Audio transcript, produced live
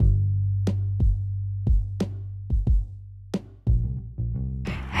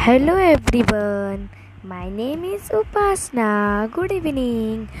Hello everyone, my name is Upasna. Good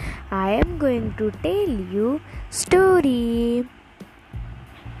evening. I am going to tell you story.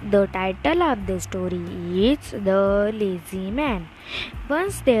 The title of the story is The Lazy Man.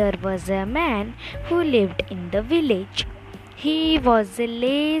 Once there was a man who lived in the village. He was a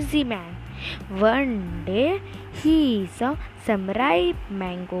lazy man. One day he saw some ripe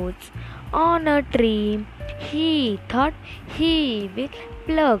mangoes on a tree. He thought he will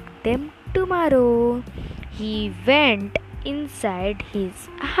pluck them tomorrow. He went inside his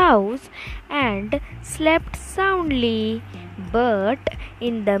house and slept soundly. But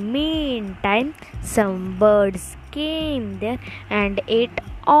in the meantime, some birds came there and ate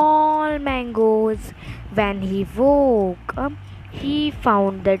all mangoes. When he woke up, he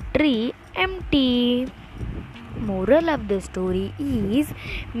found the tree empty. Moral of the story is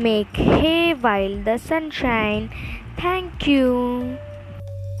make hay while the sun shines. Thank you.